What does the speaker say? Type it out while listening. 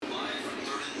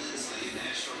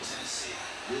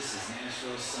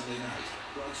Nashville Sunday Night,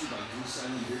 brought to you by Goose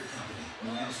Island Beer Company,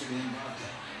 New Amsterdam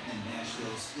Vodka, and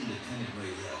Nashville's independent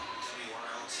radio.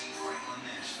 WRLT Franklin,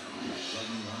 Nashville,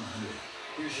 Lightning 100.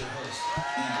 Here's your host,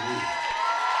 Anna Lee.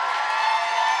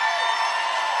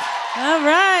 All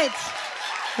right.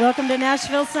 Welcome to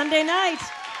Nashville Sunday Night.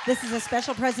 This is a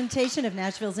special presentation of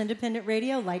Nashville's independent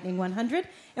radio, Lightning 100,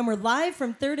 and we're live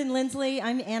from 3rd and Lindsley.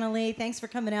 I'm Anna Lee. Thanks for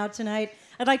coming out tonight.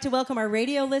 I'd like to welcome our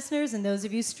radio listeners and those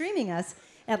of you streaming us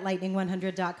at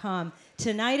lightning100.com.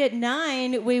 Tonight at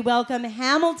 9, we welcome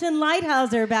Hamilton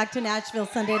Lighthouser back to Nashville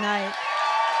Sunday Night.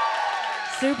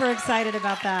 Super excited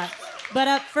about that. But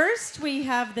up first, we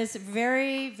have this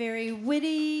very, very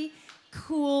witty,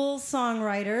 cool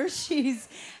songwriter. She's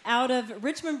out of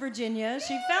Richmond, Virginia.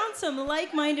 She found some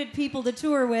like-minded people to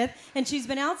tour with, and she's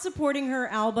been out supporting her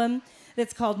album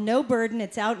that's called No Burden.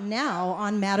 It's out now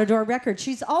on Matador Records.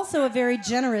 She's also a very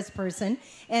generous person,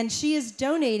 and she is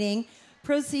donating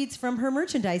proceeds from her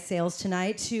merchandise sales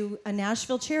tonight to a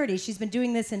Nashville charity. She's been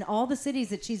doing this in all the cities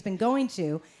that she's been going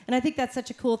to, and I think that's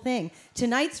such a cool thing.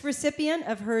 Tonight's recipient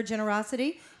of her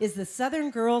generosity is the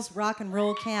Southern Girls Rock and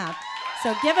Roll Camp.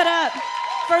 So give it up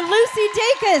for Lucy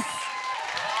Dacus.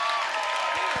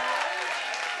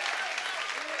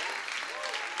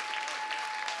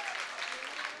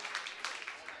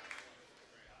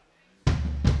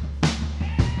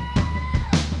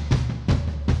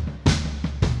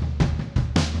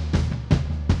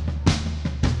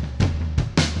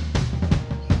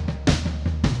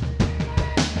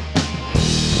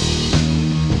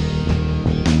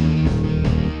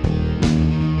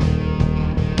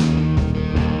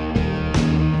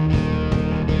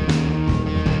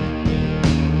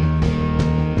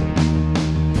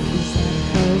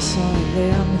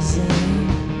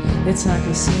 It's like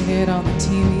I've seen it on the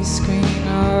TV screen.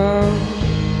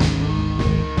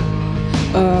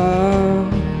 Oh.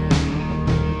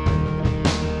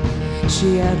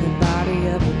 She had the body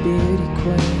of a beauty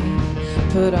queen,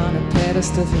 put on a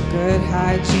pedestal for good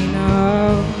hygiene.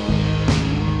 Oh.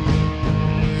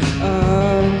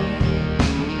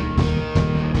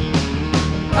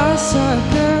 I saw a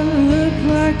girl who looked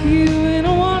like you, and I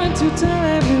wanted to tell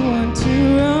everyone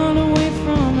to run away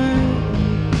from her.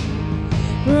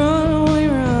 Run away,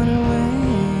 run away.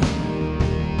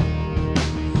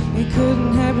 It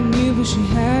couldn't happen to you, but she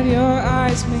had your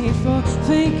eyes made for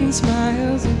faking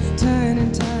smiles and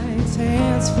turning tights.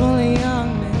 Hands full of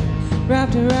young men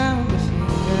wrapped around her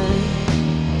finger.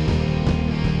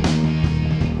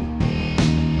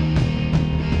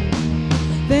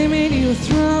 They made you a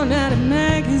throne out of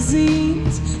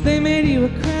magazines. They made you a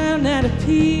crown out of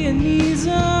peonies.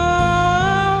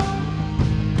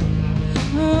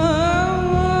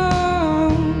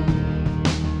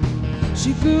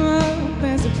 She grew up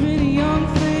as a pretty young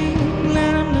thing.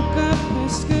 Let him look up her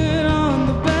skirt on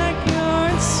the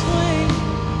backyard swing.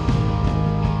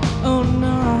 Oh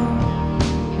no.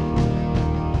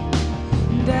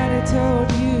 Daddy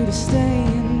told you to stay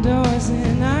indoors,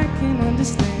 and I can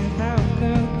understand how a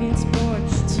girl gets bored.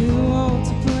 Too old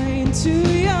to play and too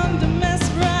young to mess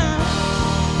around.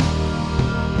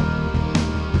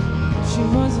 She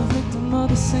was a victim of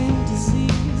the same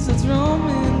disease that's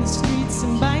roaming the streets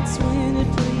and bites when it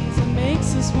pleases. It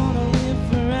makes us want to live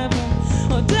forever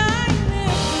or die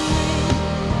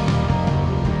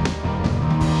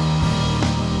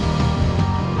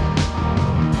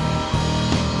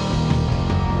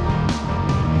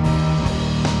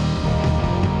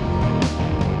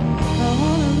I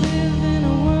want to live in a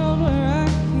world where I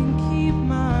can keep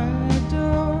my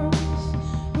doors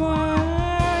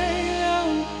wide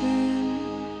open.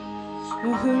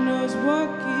 But who knows what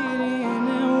get in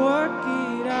and what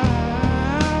get out.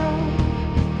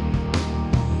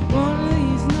 One of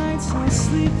these nights I'll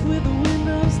sleep with the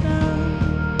windows down.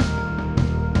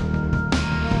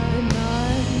 At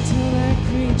night until that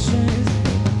creature is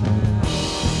found.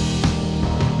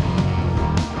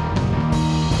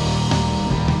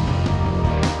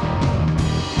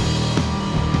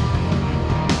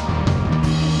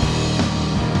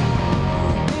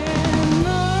 And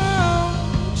no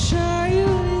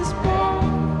child is born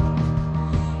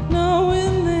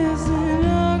knowing there's an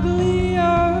ugly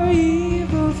or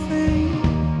evil thing.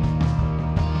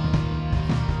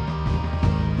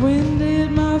 When did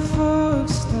my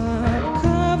folks stop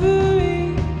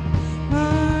covering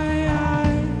my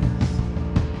eyes?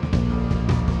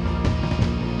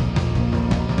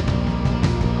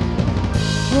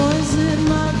 Was it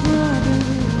my brother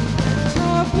who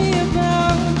taught me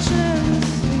about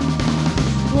jealousy?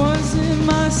 Was it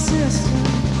my sister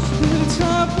who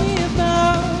taught me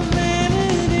about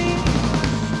vanity?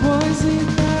 Was it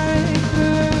that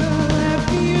girl, that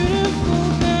beautiful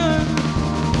girl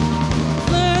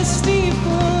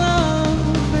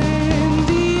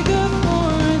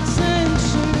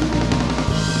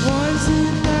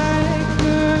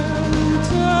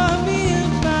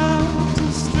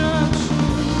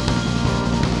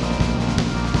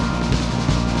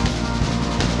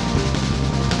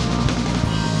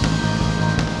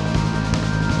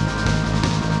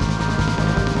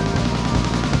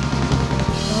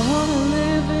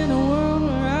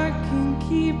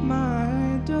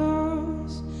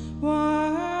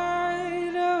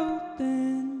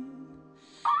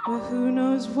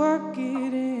walk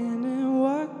it in and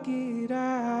walk it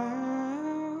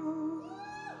out.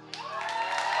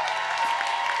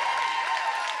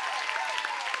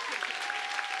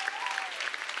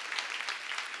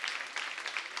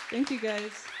 Thank you,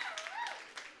 guys.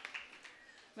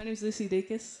 My name is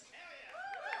Dacus.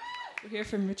 We're here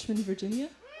from Richmond, Virginia.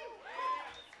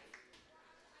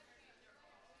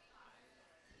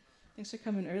 Thanks for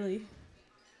coming early.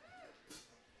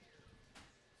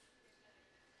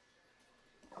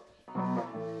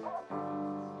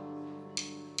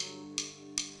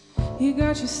 You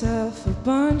got yourself a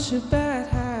bunch of bad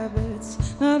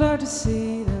habits. Not hard to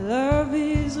see that love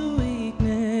is a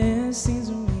weakness. Seems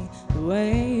to me the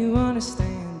way you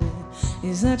understand it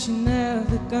is that you're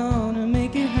never gonna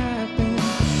make it happen.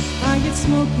 I get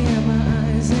smoky in my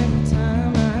eyes every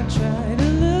time I try to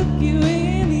look you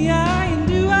in the eye. And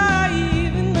do I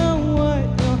even know what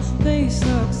your face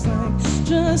looks like?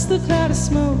 Just a cloud of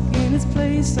smoke in its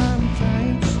place. I'm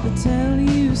trying to tell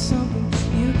you something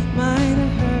you might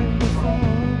have heard before.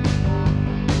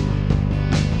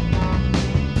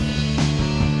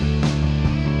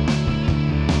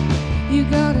 You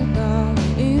got a dollar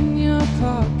in your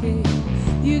pocket,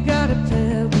 you got a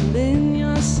pebble in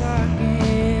your socket,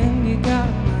 and you got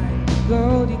a mind of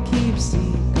gold you keep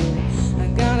secret. I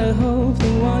gotta hope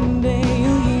that one day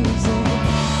you'll use it.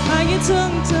 I get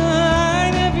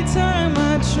tongue-tied every time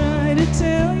I try to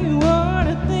tell you what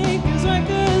I think is right,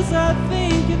 'cause I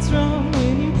think it's wrong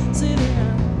when you sit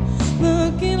around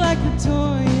looking like a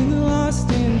toy in the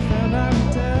lost and found.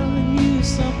 I'm telling you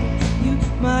something you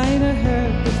might have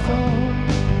heard before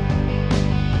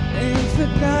and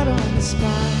forgot on the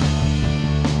spot.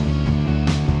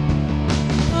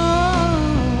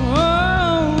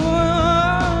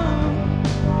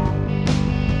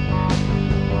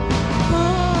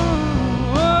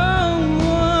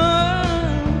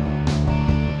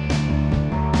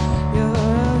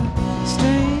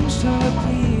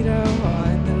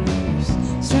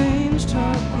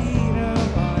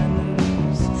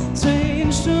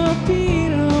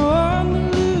 Torpedo on the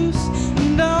loose,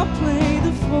 and I'll play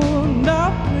the fool, and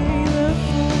I'll play the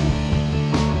fool.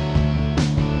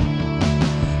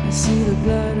 I see the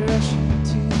blood rushing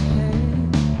to your head.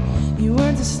 You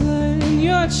weren't a slut and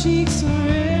your cheeks are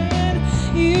red.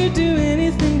 You'd do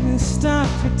anything to stop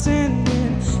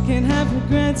pretending. Can't have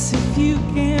regrets if you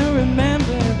can't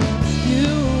remember them. You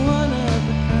were one of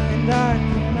a kind I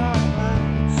cannot lie.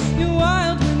 You're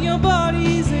wild when your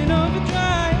body's in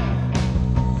overdrive.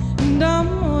 And I'm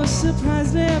more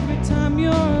surprised every time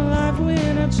you're alive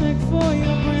when I check for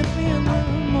your breath in the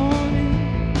morning.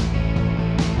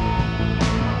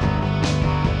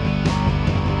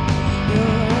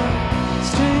 You're a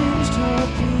strange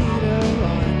torpedo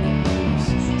on the loose,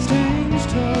 strange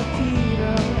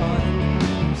torpedo on the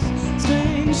loose,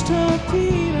 strange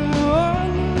torpedo on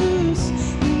the loose,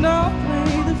 and I'll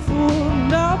play the fool,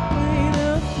 and I'll play the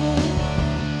fool.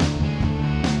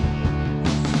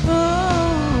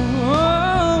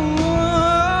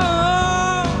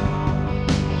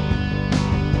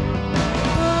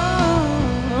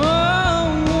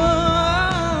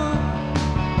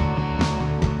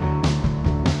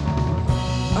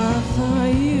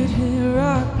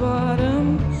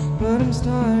 But I'm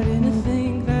starting to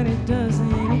think that it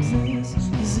doesn't exist,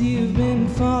 'cause you've been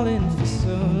falling for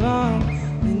so long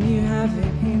and you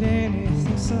haven't hit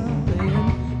anything solid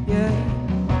yet.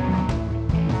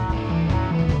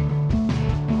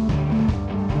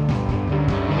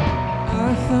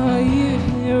 I thought you'd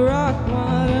hit rock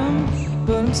bottom,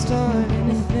 but I'm starting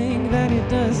to think that it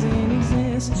doesn't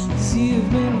exist, 'cause you've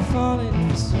been falling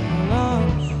for so long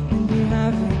and you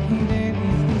haven't hit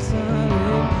anything solid.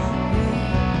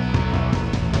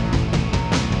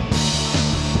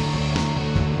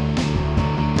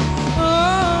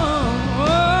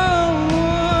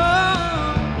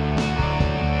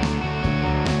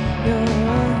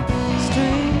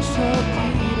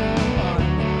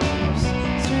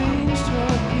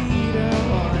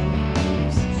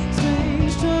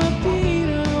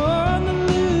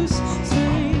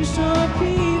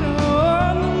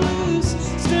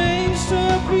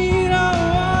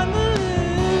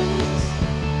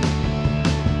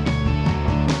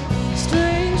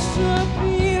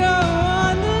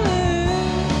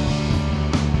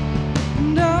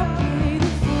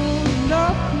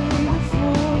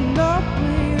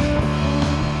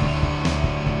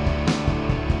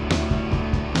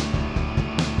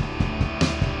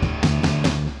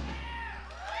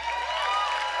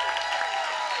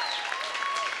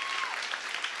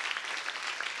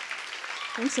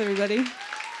 Thanks, everybody.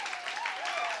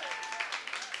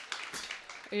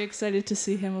 Are you excited to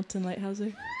see Hamilton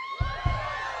Lighthouser?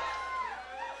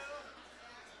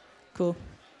 Cool.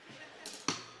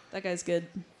 That guy's good.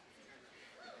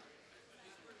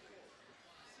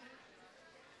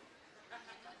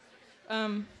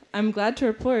 I'm glad to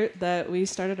report that we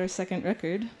started our second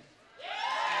record.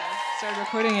 Started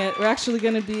recording it. We're actually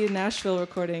going to be in Nashville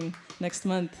recording next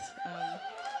month.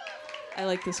 I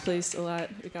like this place a lot.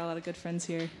 We got a lot of good friends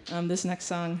here. This next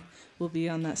song will be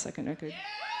on that second record.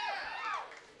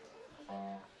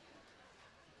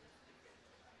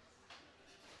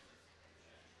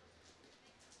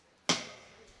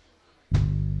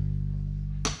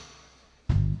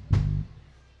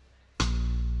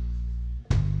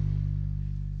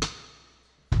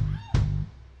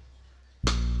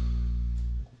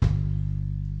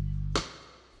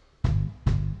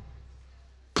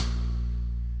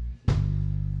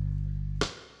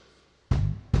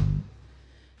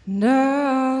 And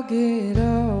I'll get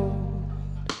old,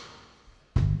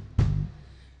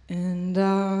 and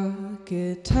I'll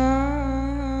get tired,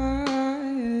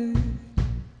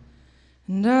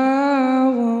 and I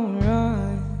won't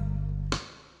run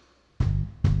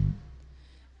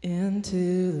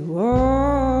into the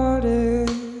water.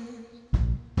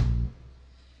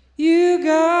 You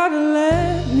gotta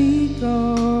let me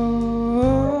go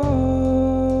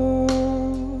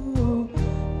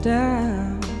down.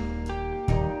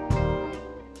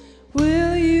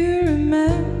 Will you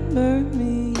remember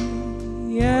me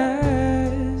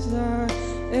as I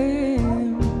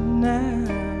am now?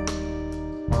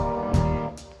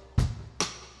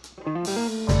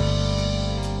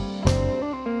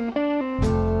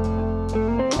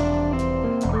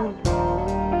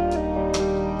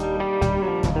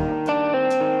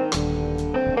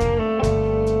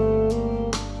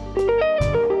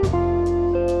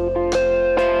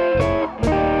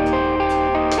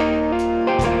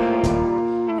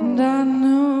 And I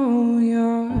know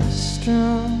you're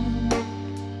strong.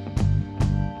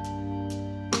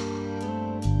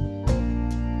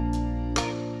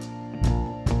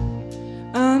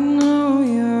 I know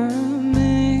you're a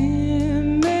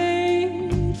man-made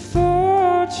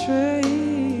fortress,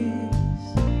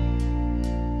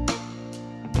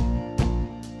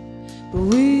 but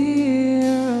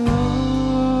we're alone.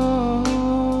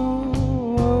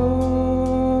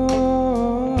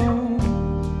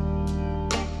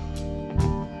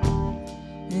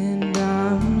 And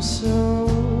I'm so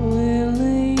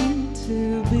willing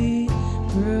to be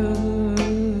proven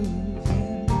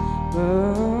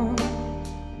wrong.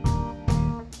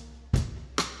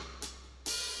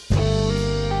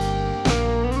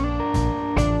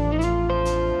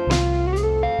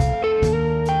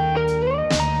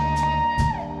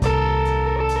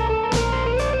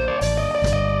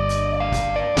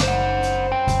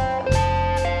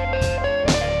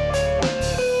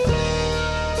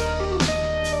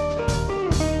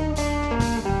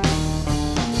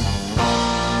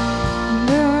 And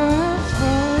I've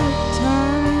had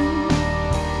time,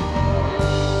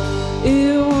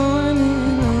 it won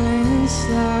in a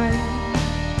landslide.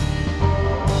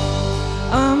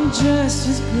 I'm just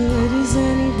as good as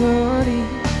anybody.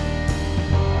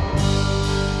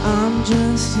 I'm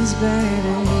just as bad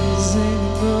as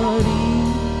anybody.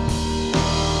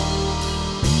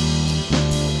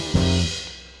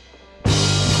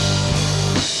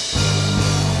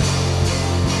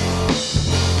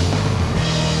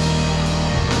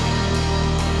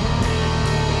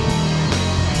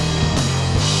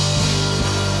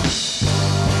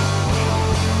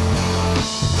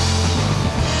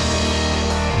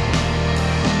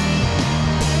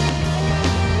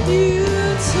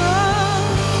 You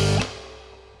talk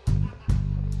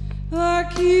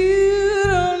like you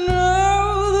don't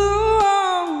know the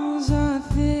walls are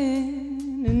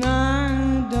thin, and I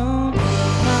don't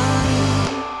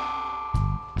mind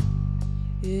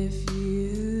if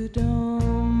you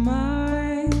don't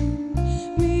mind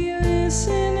me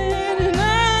listening. And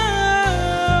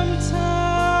I'm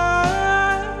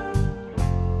tired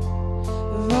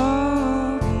of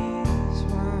all these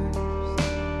words.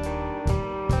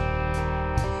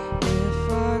 If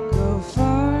I go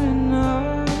far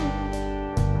enough,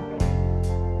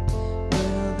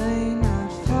 will they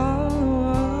not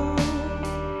follow?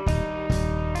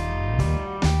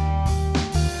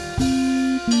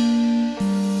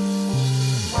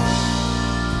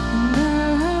 And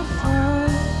I've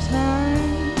had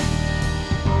time,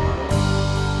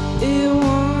 it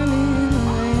won in a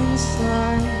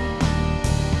landslide.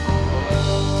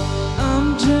 I'm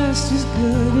just as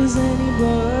good as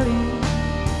anybody.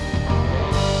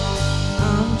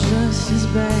 I'm just as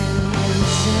bad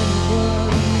as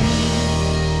anybody.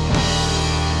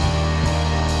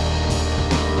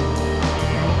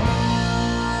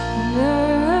 And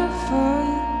I've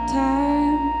had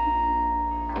time,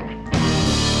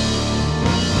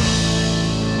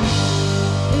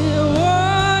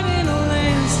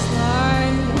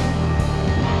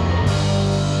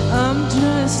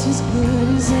 just as good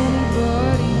as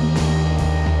anybody.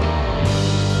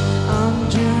 I'm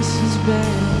just as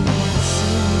bad as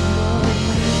anybody.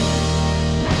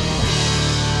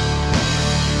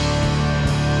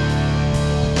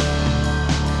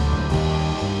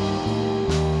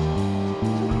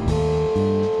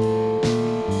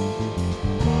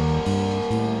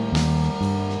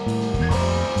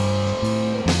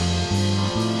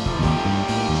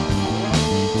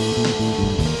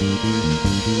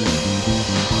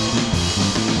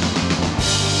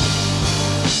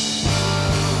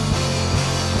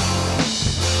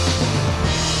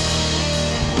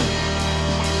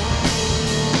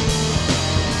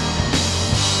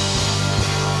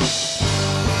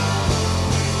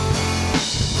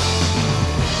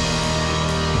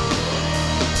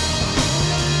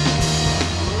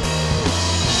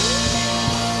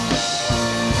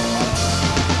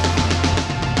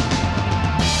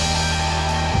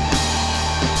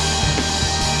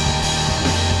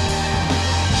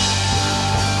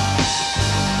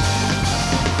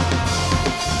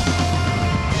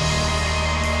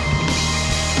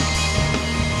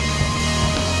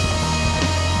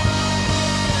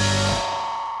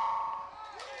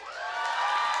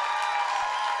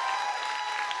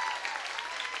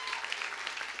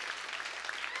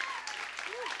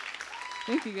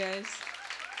 Thank you, guys.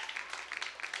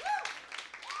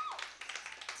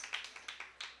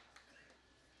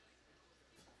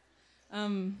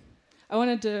 I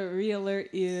wanted to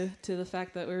re-alert you to the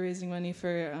fact that we're raising money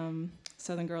for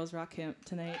Southern Girls Rock Camp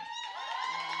tonight.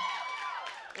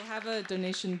 We'll have a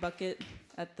donation bucket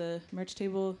at the merch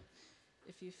table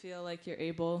if you feel like you're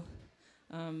able.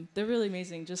 They're really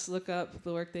amazing. Just look up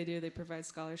the work they do. They provide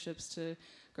scholarships to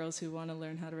girls who want to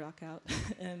learn how to rock out.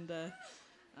 And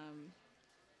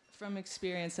from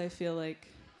experience, I feel like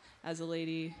as a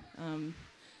lady,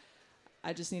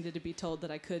 I just needed to be told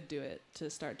that I could do it to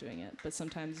start doing it. But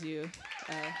sometimes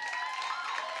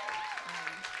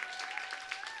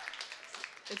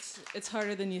it's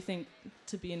harder than you think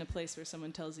to be in a place where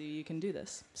someone tells you you can do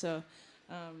this. So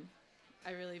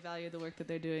I really value the work that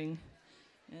they're doing,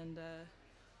 and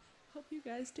hope you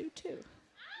guys do too.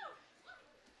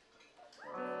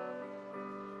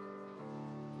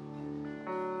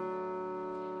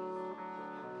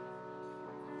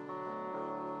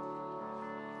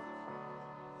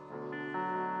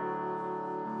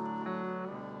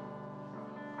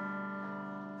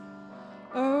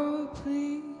 Oh,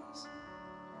 please,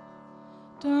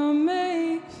 don't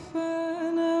make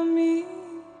fun of me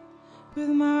with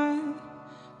my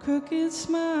crooked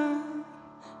smile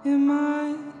and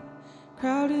my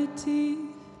crowded teeth,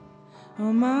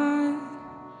 oh my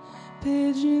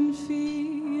pigeon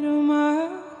feet, oh my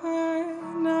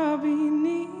knobby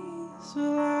knees.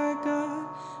 Well, I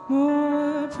got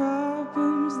more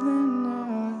problems than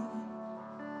not,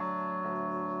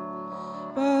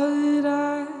 but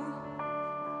I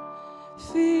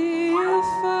feel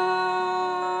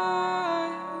fine,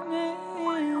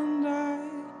 and I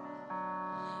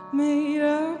made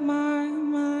up my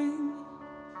mind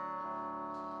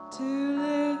to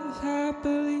live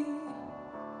happily,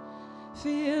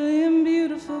 feeling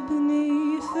beautiful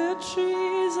beneath the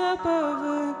trees above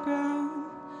the ground.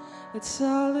 It's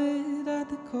solid at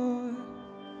the core.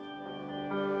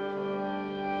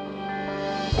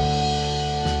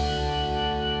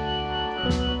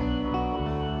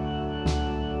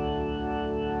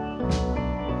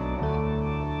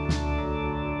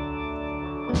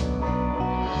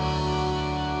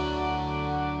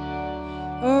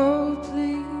 Oh,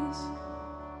 please,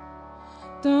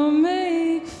 don't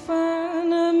make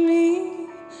fun of me.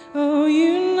 Oh,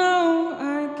 you know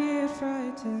I get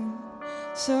frightened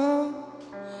so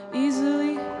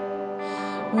easily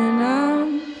when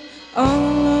I'm all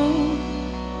alone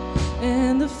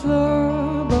and the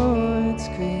floorboards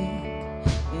creak.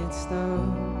 It's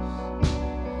those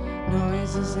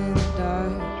noises in the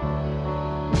dark.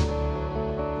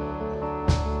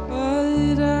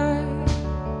 But I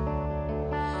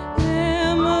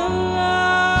am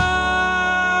alive,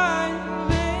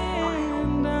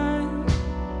 and I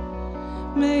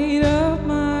made up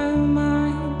my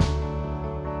mind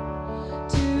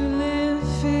to live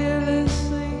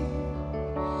fearlessly,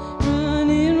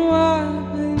 running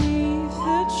wild beneath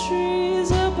the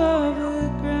trees above the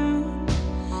ground.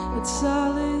 It's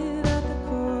solid at the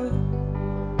core.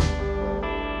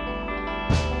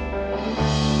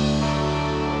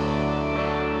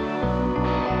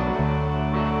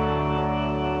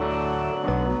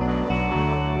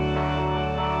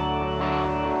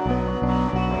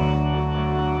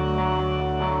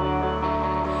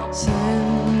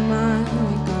 Send my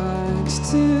regards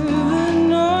to the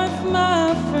north,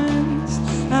 my friends.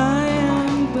 I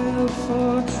am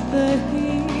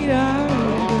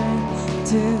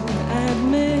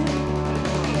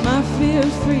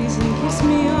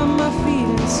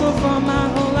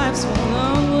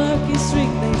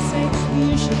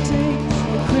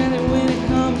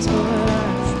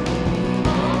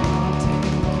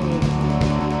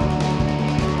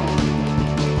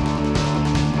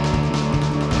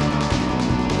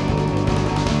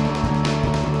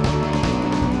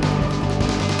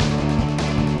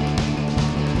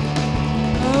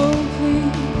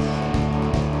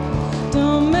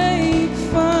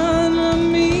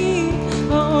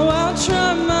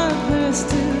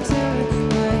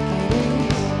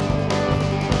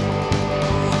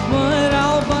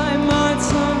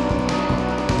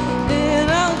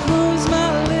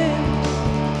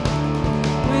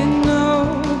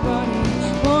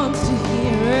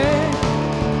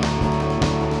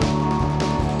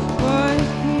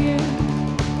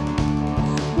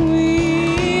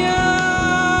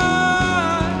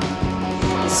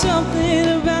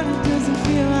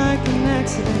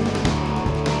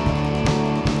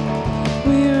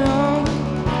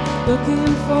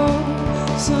looking for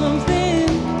something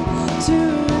to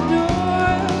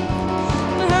adore,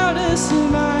 and how to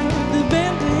survive the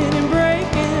bending and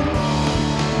breaking.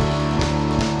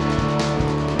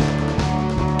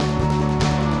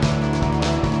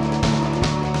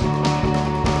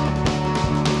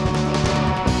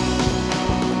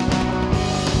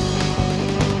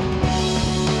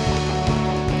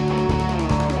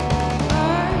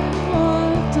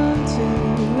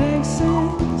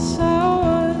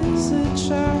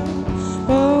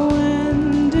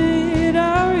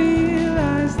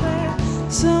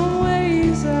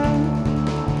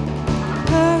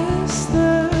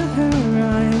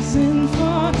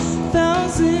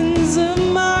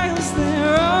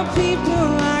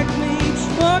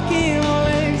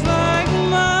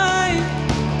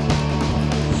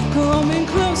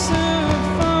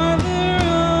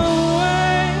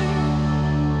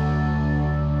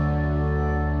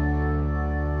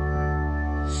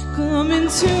 Coming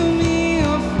to me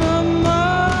from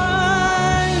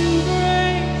my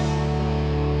embrace,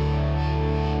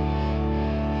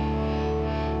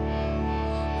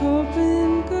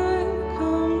 hoping good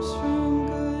comes from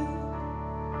good,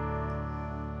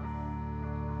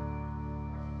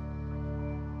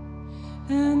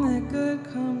 and that good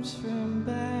comes from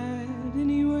bad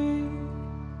anyway.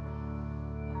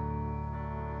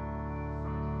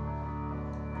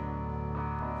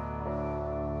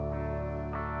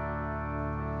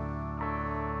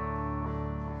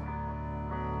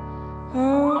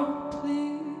 Oh,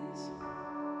 please,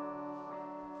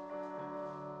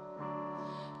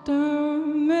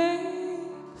 don't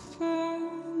make fun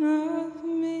of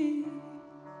me,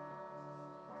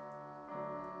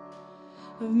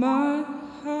 of my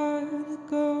heart of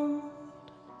gold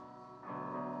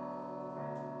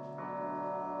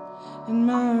and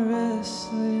my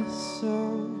restless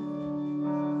soul.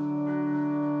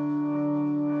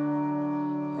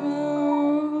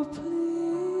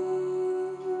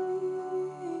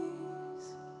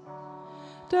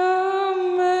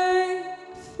 Don't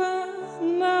make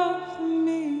fun of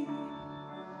me.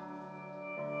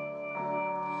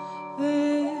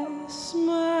 This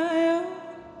smile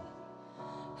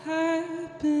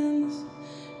happens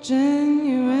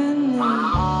genuinely.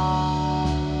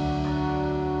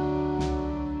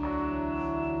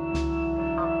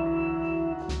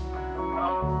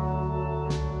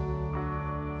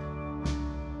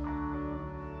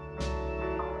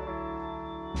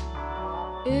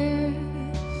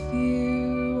 If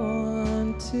you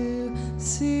want to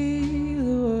see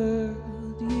the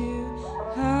world, you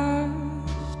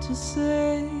have to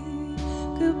say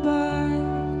goodbye,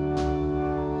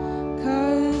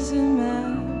 'cause a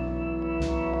map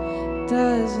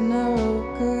does no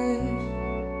good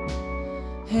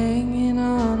hanging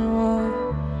on a wall.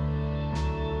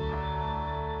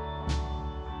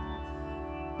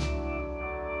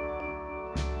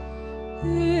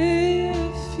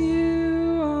 If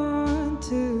you want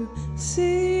to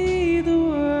see the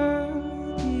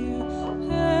world, you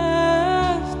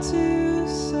have to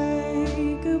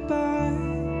say goodbye,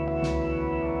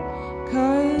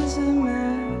 'cause a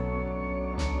map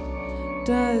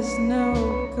does no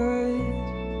good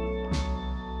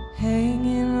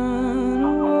hanging on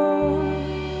a wall.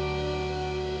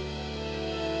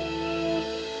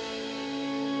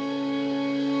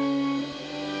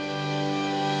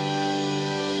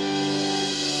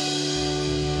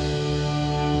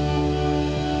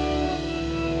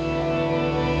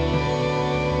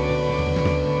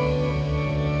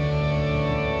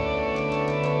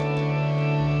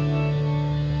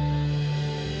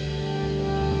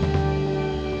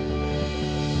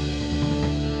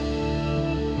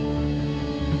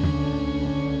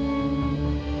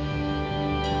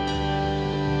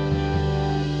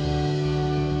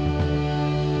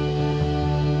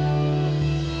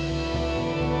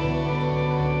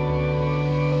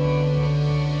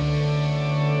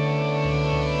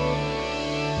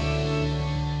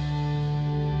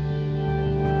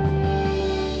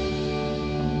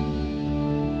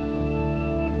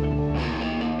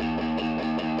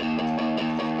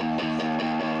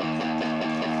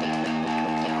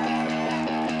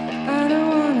 I don't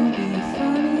wanna be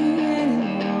funny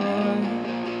anymore.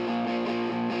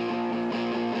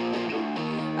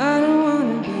 I don't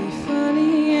wanna be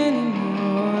funny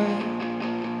anymore.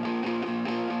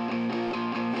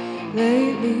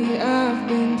 Lately I've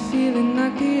been feeling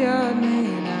like the odd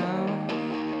man out.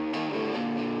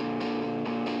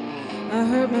 I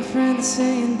heard my friends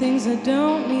saying things I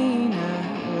don't mean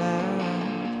out loud.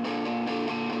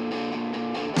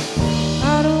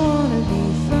 I don't wanna be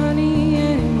funny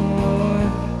anymore.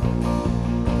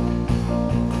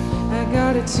 I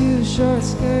gotta a too short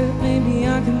skirt, maybe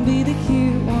I can be the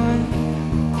cute one.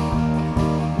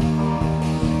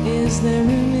 Is there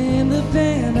room in the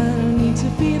band? I don't need to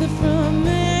be the front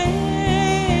man.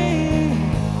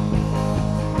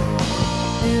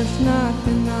 If not,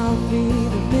 then I'll be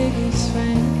the biggest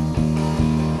fan.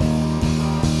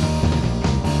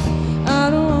 I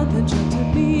don't want the joke to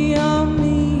be on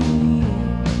me.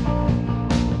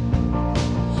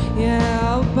 Yeah,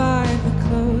 I'll buy the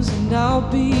clothes and I'll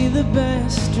be the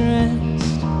best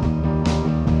dressed.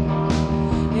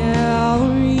 Yeah, I'll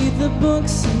read the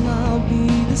books and I'll be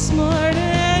the smartest.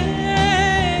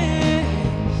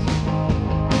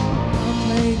 I'll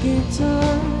play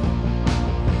guitar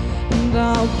and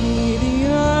I'll be the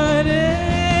artist.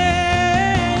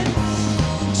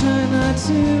 Try not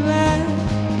to laugh,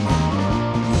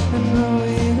 I know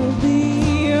it'll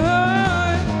be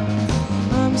hard.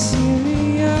 I'm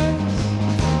serious,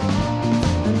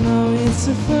 I know it's a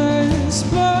first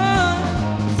part.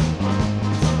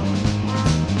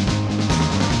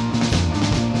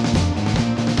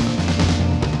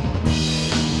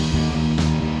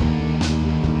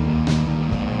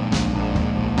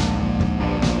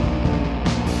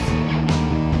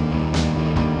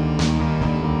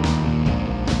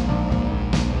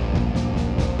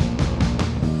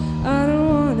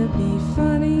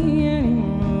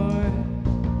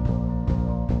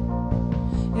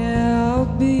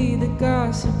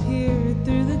 Gossip here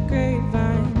through the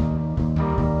grapevine.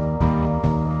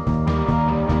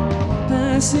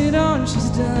 Pass it on, she's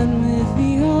done with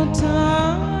the old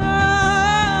time.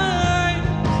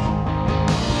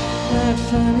 That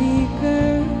funny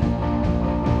girl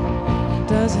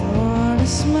doesn't want to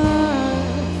smile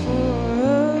for a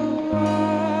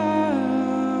while.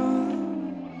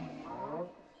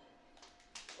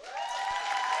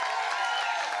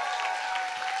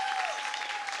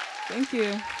 Thank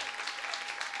you.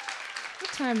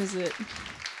 What time is it?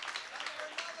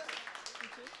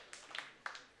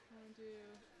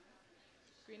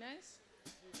 Green eyes?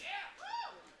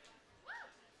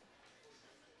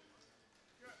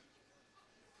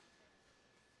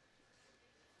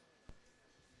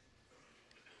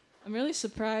 I'm really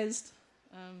surprised.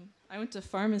 I went to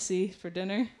pharmacy for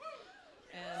dinner,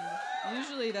 and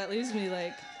usually that leaves me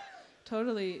like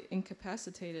totally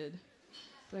incapacitated,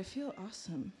 but I feel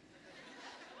awesome.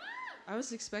 I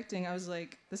was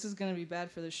like, this is gonna be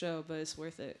bad for the show, but it's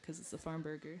worth it because it's the farm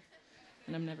burger,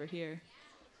 and I'm never here.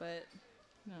 But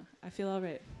no, I feel all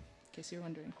right, in case you're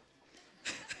wondering.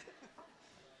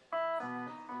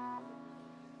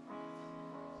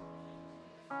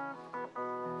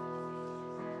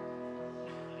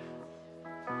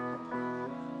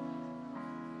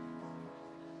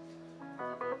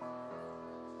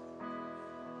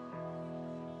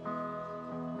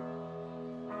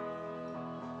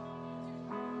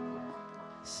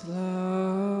 Slow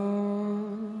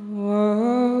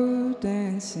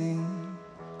dancing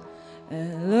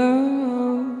at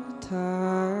low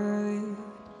tide,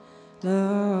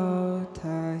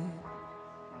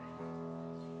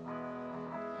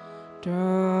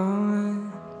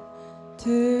 drawn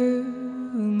to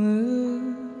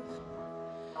move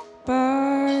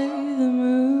by the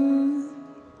moon,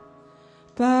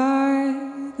 by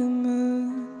the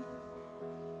moon.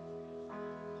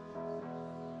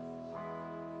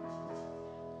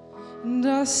 And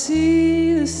I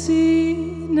see the sea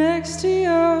next to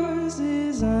yours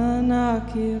is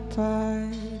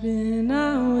unoccupied. And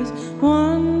I was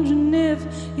wondering if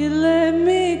you'd let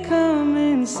me come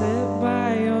and sit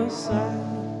by your side.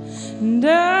 And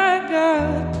I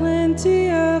got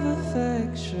plenty of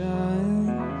affection.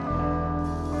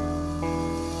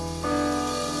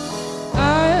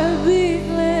 I'd be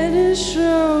glad to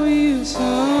show you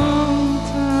sometime.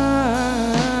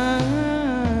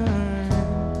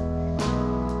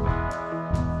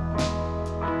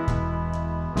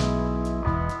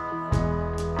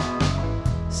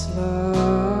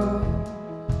 Slow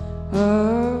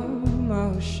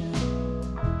motion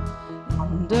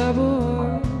and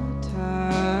double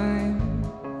time.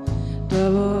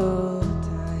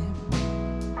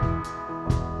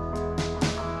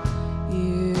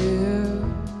 You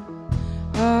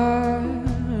are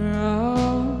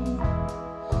wrong.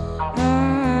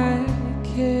 I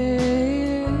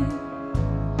can't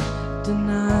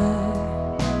deny.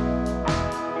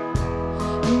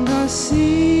 And I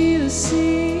see the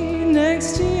sea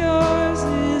next to yours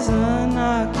is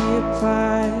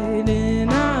unoccupied.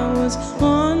 And I was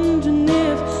wondering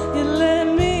if you'd let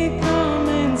me come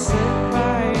and sit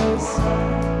by your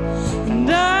side. And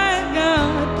I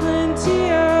got plenty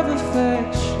of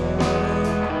affection.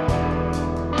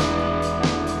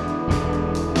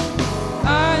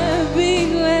 I'd be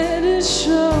glad to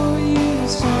show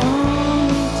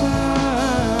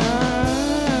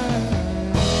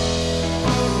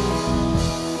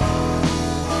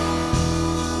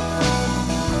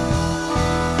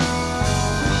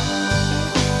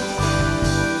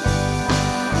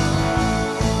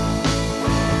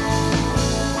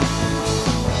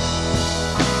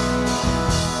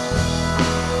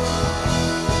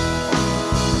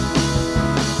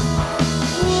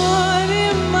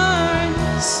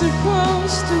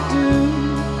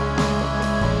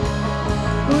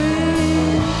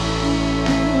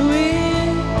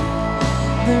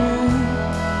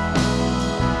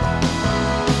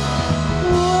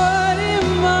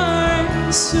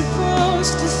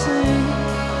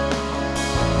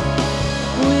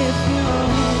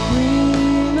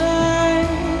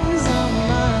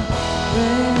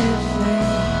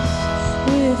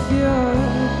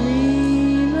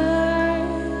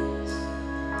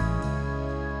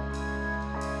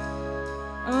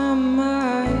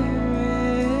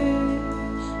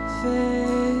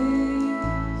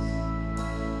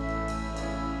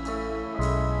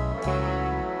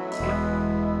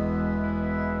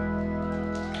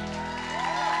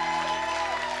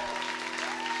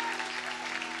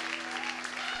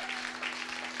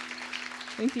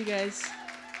Thank you, guys.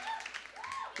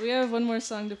 We have one more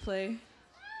song to play.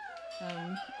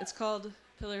 It's called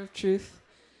Pillar of Truth,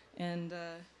 and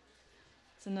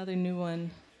it's another new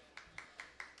one.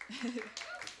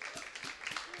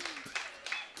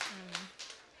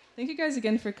 Thank you guys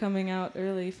again for coming out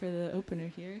early for the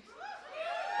opener here.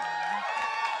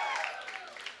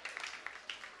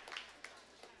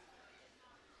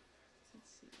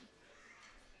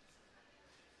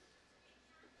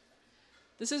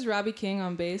 This is Robbie King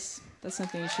on bass. That's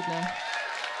something you should know.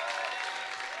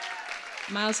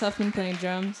 Miles Huffman playing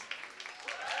drums.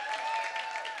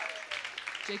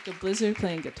 Jacob Blizzard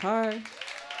playing guitar.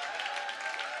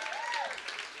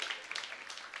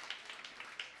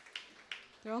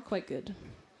 They're all quite good.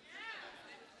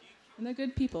 And they're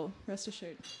good people, rest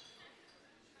assured.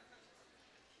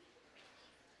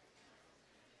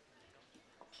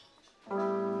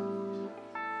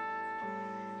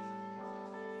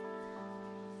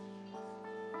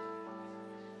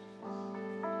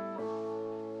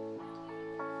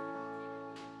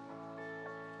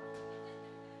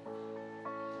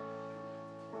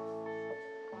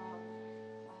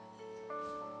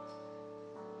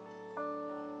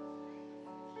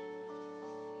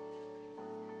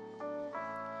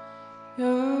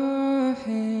 Your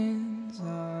hands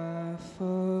are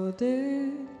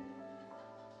folded.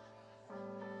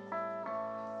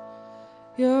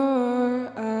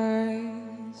 Your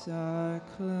eyes are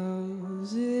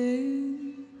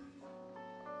closing.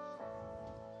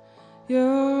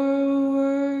 Your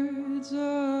words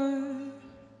are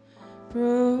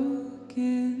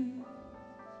broken.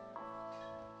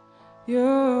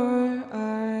 Your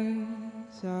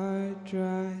eyes are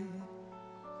dry.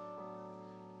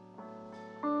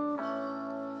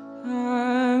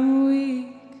 I'm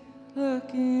weak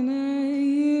looking at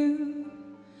you,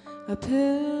 a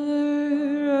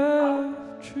pillar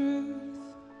of truth,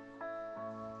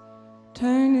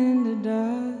 turning to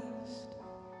dust.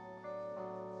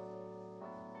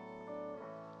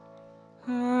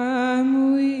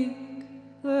 I'm weak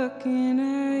looking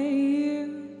at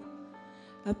you,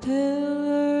 a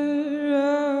pillar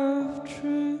of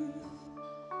truth,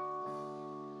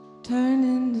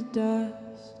 turning to dust.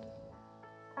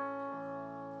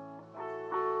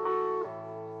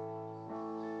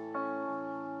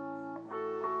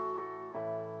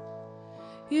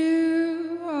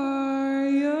 You are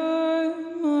your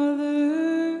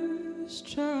mother's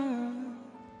child.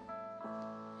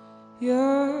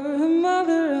 You're a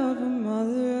mother of a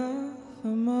mother of a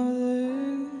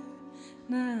mother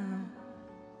now.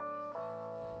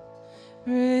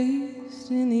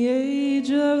 Raised in the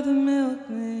age of the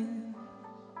milkman.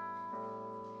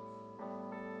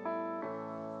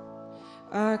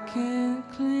 I can't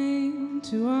claim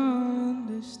to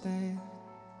understand.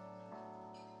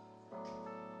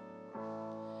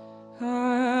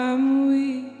 I'm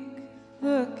weak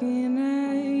looking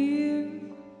at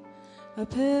you, a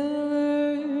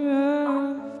pillar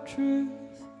of truth,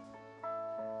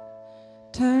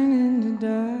 turning to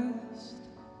dust.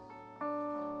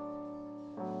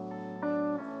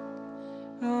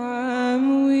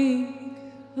 I'm weak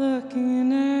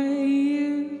looking at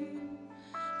you,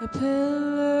 a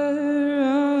pillar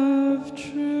of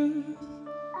truth,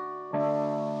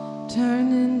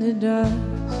 turning to dust.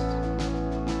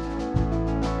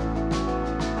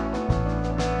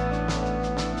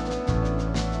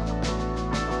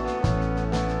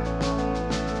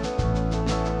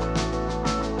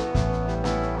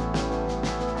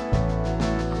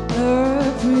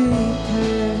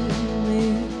 Prepare me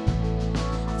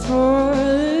for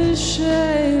the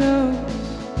shadows,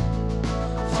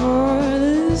 for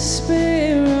the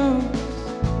sparrows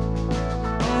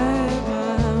at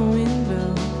my window.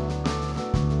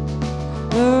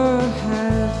 Lord,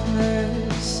 have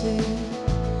mercy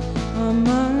on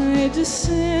my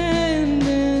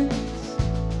descendants,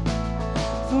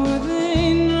 for they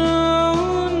know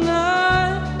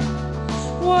not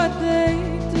what they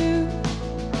do.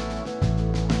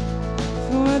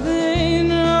 For they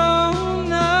know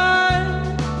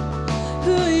not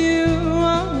who you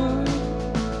are,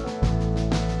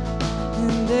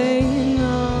 and they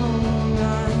know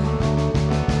not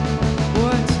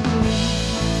what to do.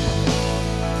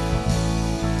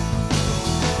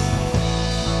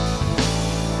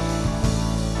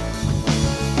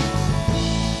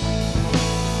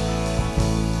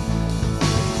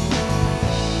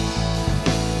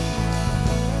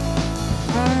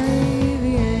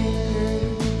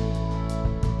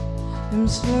 I'm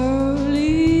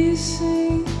slowly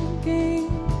sinking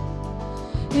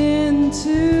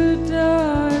into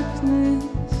darkness,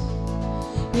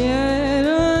 yet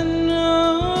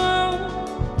unknown,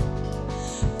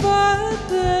 but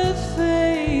the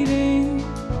fate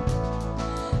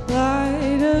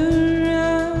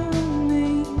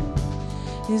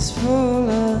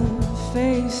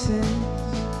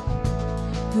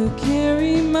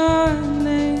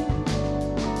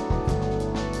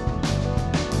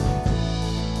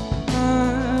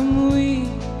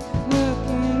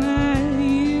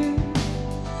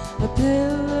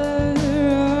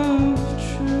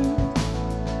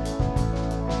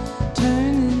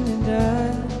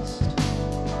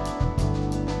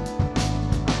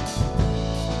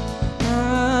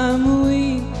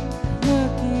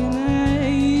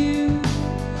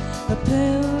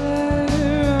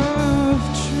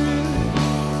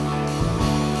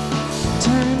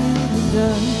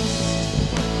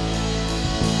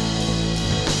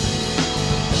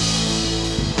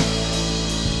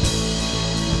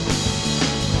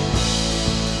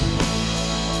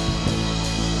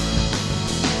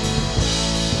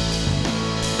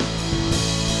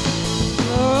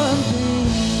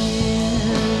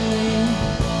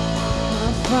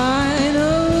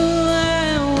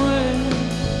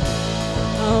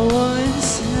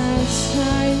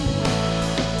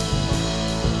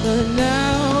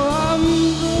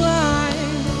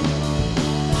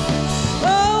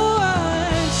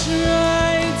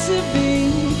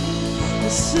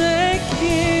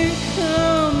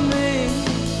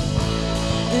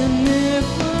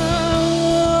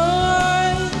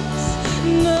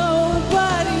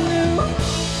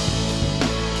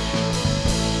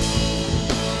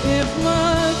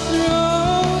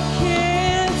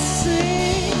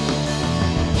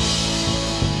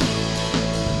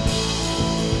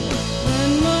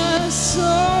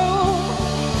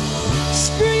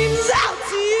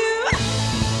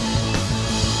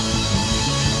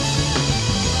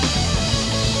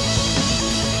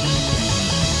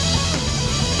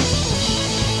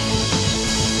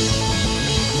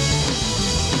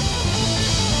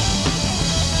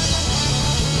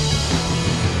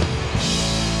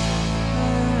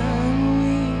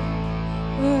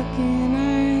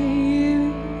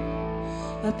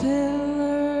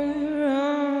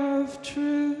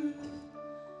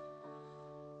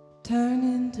turn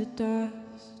into dust.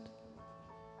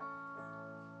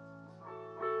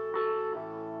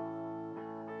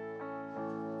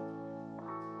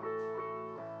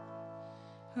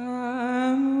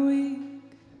 I'm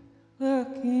weak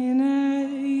looking at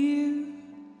you,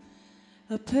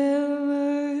 a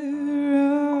pillar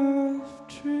of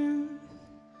truth,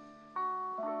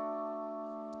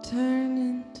 turn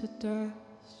into dust.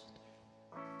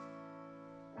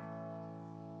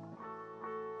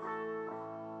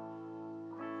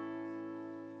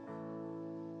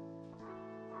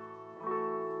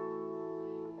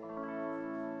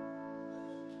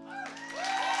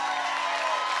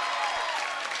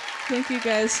 Thank you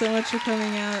guys so much for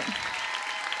coming out.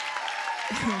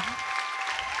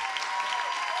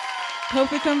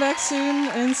 Hope we come back soon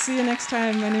and see you next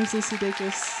time. My name's Lucy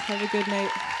Dacus. Have a good night.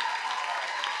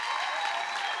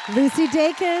 Lucy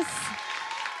Dacus.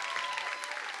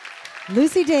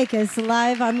 Lucy Dacus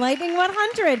live on Lightning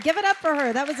 100. Give it up for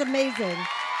her. That was amazing.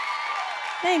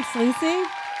 Thanks, Lucy.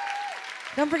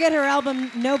 Don't forget her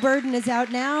album No Burden is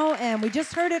out now, and we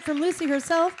just heard it from Lucy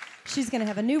herself. She's going to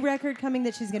have a new record coming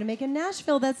that she's going to make in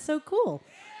Nashville. That's so cool.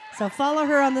 So follow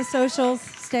her on the socials.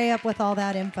 Stay up with all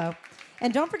that info.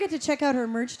 And don't forget to check out her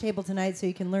merch table tonight so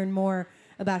you can learn more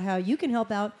about how you can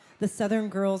help out the Southern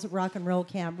Girls Rock and Roll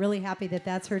Camp. Really happy that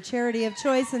that's her charity of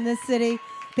choice in this city.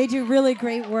 They do really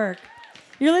great work.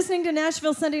 You're listening to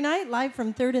Nashville Sunday Night, live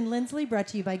from 3rd and Lindsley, brought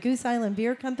to you by Goose Island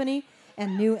Beer Company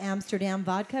and New Amsterdam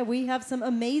Vodka. We have some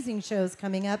amazing shows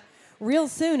coming up real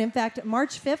soon. In fact,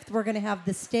 March 5th, we're going to have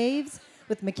The Staves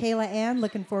with Michaela Ann.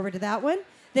 Looking forward to that one.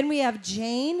 Then we have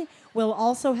Jane. We'll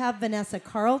also have Vanessa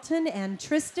Carlton and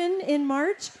Tristan in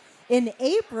March. In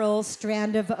April,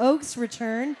 Strand of Oaks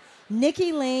return,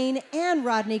 Nikki Lane and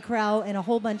Rodney Crowell, and a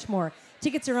whole bunch more.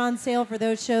 Tickets are on sale for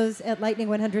those shows at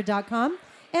lightning100.com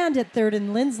and at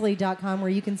 3rdandlindsley.com, where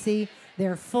you can see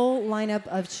their full lineup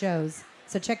of shows.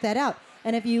 So check that out.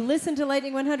 And if you listen to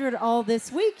Lightning 100 all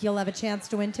this week, you'll have a chance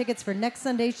to win tickets for next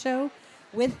Sunday's show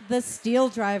with the Steel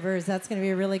Drivers. That's going to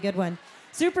be a really good one.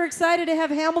 Super excited to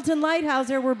have Hamilton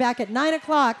Lighthouser. We're back at 9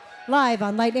 o'clock live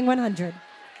on Lightning 100.